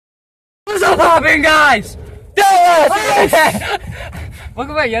What's up, poppin', guys? Look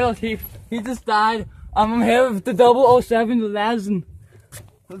at my yellow teeth. He just died. I'm here with the 007, the Lazen.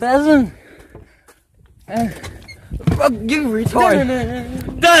 Fuck you, retard.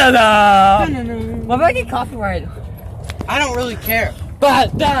 What if I get copyright? I don't really care. Oh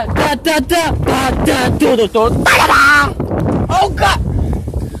god!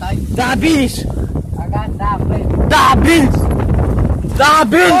 Diabetes! I got diabetes.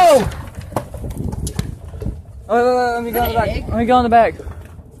 Diabetes! Oh, wait, let me go on the back. Let me go on the back.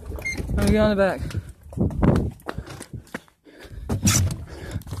 Let me go on the back.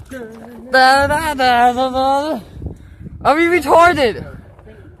 Are we retarded?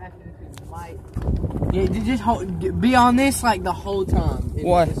 Yeah, just be on this like the whole time.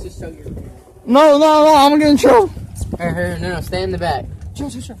 What? It's just so you're... No, I'm gonna chill. No, stay in the back. Chill.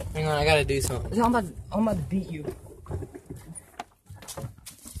 Hang on, I gotta do something. I'm about to beat you.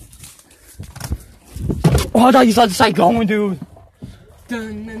 Oh, I thought you saw the site going, dude. I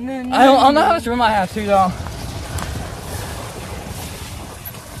don't know how much room I have too, though.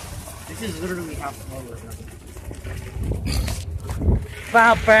 This is literally how slow it is.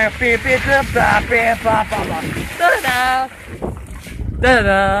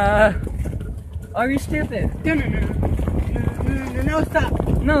 Are you stupid? No, stop.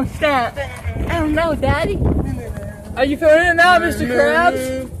 No, stop. I don't know, Daddy. Are you feeling it now, Mr.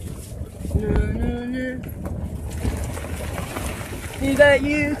 Krabs? Need that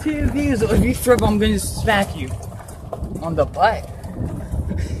YouTube views. If you strip, I'm gonna smack you on the butt.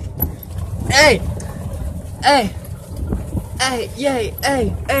 Hey, yay.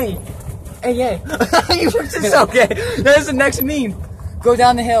 You worked this okay. That's the next meme. Go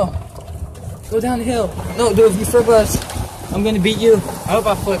down the hill. No, dude, if you flip us, I'm gonna beat you. I hope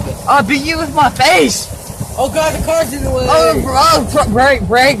I flip it. I'll beat you with my face. Oh god, the car's in the way.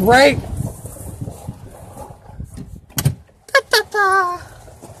 Break.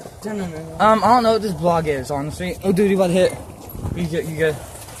 I don't know what this vlog is, honestly. Oh, dude, you about to hit. You good.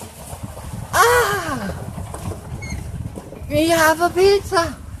 We have a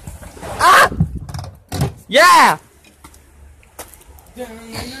pizza. Yeah.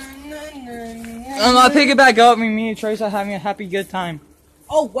 I'll pick it back up. Me and Trace are having a happy, good time.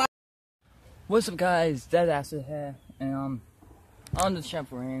 Oh wow. What's up, guys? Dead Acid here, and on the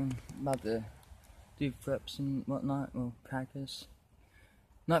trampoline, about to do flips and whatnot. We'll practice.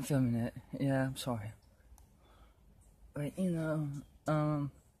 Not filming it. Yeah, I'm sorry. But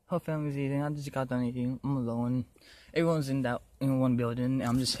whole family's eating. I just got done eating. I'm alone. Everyone's in one building. And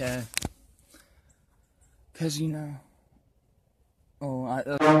I'm just here. Cause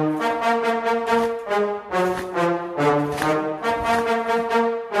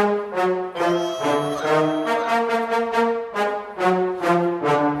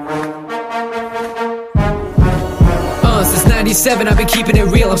Since 97, I've been keeping it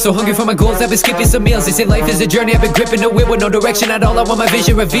real. I'm so hungry for my goals, I've been skipping some meals. They say life is a journey, I've been gripping the wheel with no direction at all. I want my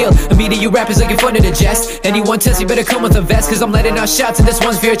vision revealed. I'm meeting you rappers looking fun to digest. Anyone test, you better come with a vest. Cause I'm letting out shots and this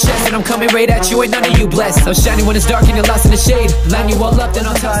one's for your chest. And I'm coming right at you, ain't none of you blessed. I'm shining when it's dark and you're lost in the shade. Line you all up, then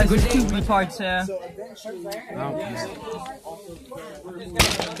I'll toss a grenade. retards here.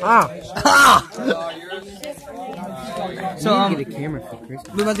 So Get a camera for Chris.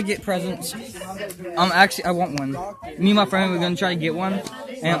 we're about to get presents. Actually, I want one. Me and my friend, we're gonna try to get one.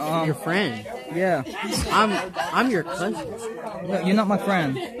 And Your friend. yeah. I'm your cousin. No, you're not my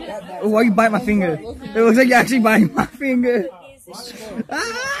friend. Oh, why you bite my finger? It looks like you're actually biting my finger.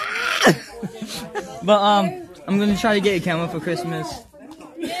 But I'm gonna try to get a camera for Christmas.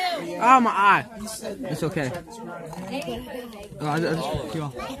 Oh my eye. It's okay. Oh, I just picked you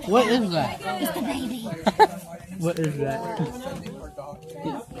off. What is that? It's the baby. What is that?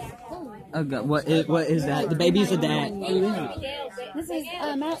 Oh God, what is that? The baby's a dad. This is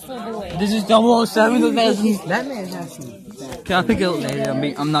Maxwell boy. This is 007 the best. That man has some. Can I pick it up later?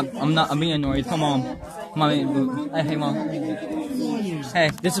 I'm being annoyed. Come on. Hey, mom. Hey,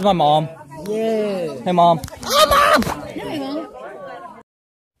 this is my mom. Yeah. Hey, mom. No, Mom.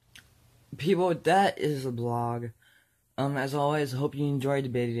 People, that is a vlog. As always, hope you enjoyed the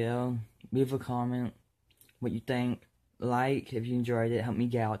video. Leave a comment what you think. Like if you enjoyed it. Help me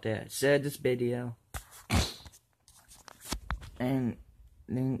get out there. Share this video. And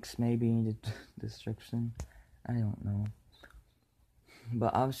links maybe in the description. I don't know.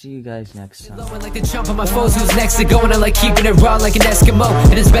 But I'll see you guys next time. Blowing like the chump on my foes, who's next to going? I like keeping it raw like an Eskimo.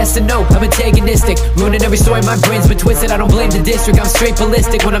 And it's best to know I'm antagonistic, ruining every story, my brain's been twisted. I don't blame the district, I'm straight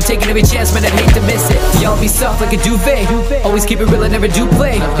ballistic. When I'm taking every chance, man, I'd hate to miss it. Y'all be soft like a duvet, always keep it real and never do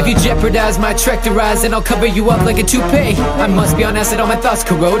play. If you jeopardize my trek to rise, then I'll cover you up like a toupee. I must be on acid, all my thoughts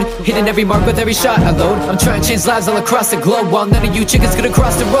corrode, hitting every mark with every shot I load. I'm trying to change lives all across the globe, while none of you chickens gonna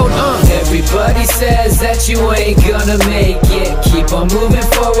cross the road. Everybody says that you ain't gonna make it. Keep on moving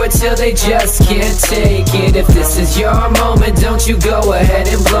forward till they just can't take it. If this is your moment, don't you go ahead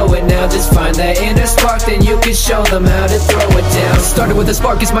and blow it now. Just find that inner spark, then you can show them how to throw it down. Started with a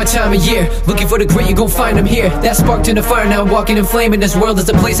spark, it's my time of year. Looking for the great, you gon' find them here. That spark turned to fire, now I'm walking in flame. And this world is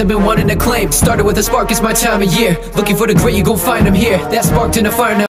a place I've been wanting to claim. Started with a spark, it's my time of year. Looking for the great, you gon' find them here. That spark turned to fire, now